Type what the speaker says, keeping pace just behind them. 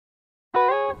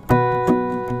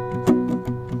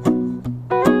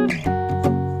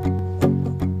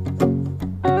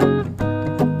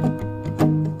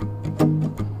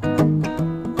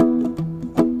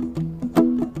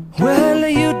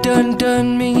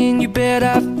and you bet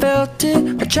I felt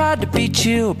it. I tried to beat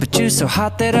you, but you're so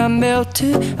hot that I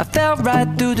melted. I fell right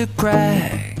through the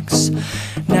cracks.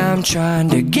 Now I'm trying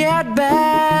to get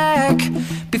back.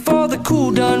 Before the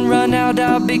cool done run out,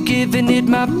 I'll be giving it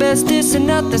my bestest, and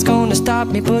nothing's gonna stop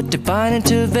me but divine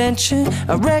intervention.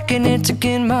 I reckon it's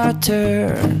again my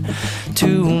turn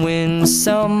to win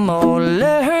some or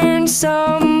learn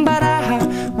some, but I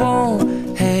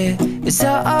won't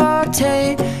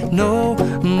hesitate no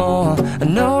more,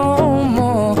 no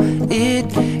more. It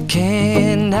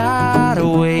cannot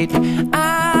wait.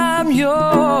 I'm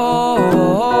yours.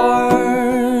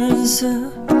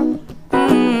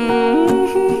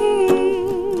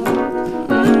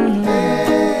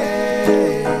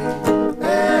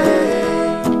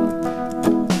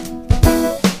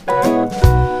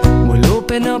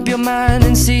 Open up your mind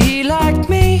and see like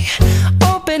me.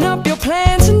 Open up your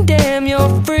plans and damn, you're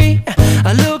free.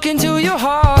 I look into your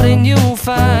heart and you'll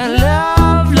find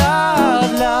love,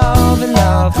 love, love, and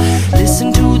love.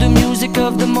 Listen to the music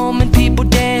of the moment, people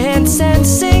dance and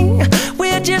sing.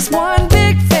 We're just one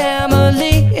big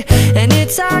family, and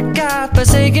it's our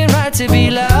God-forsaken right to be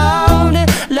loved.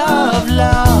 Love,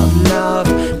 love, love,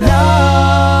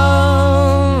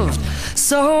 loved.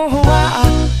 So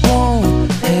I won't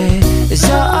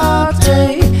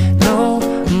hesitate no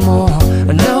more,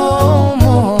 no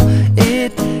more.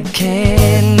 It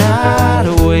cannot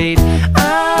wait.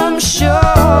 I'm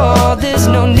sure there's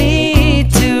no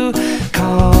need to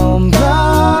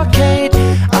complicate.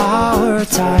 Our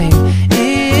time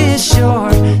is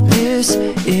short. This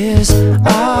is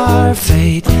our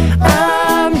fate.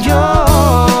 I'm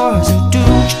yours. Do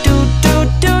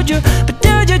you, but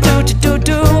do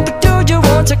you, but do you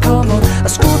want to come on? I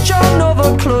scooch on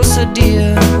over closer,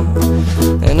 dear,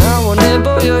 and I will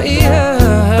nibble your ear.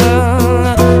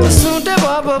 Soon the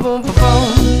boom, boom, boom, boom.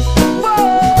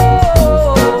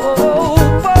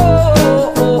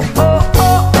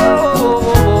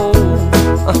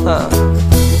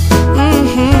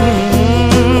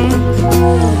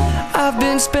 I've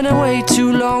been spending way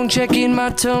too long checking my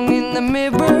tongue in the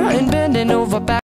mirror and bending over back.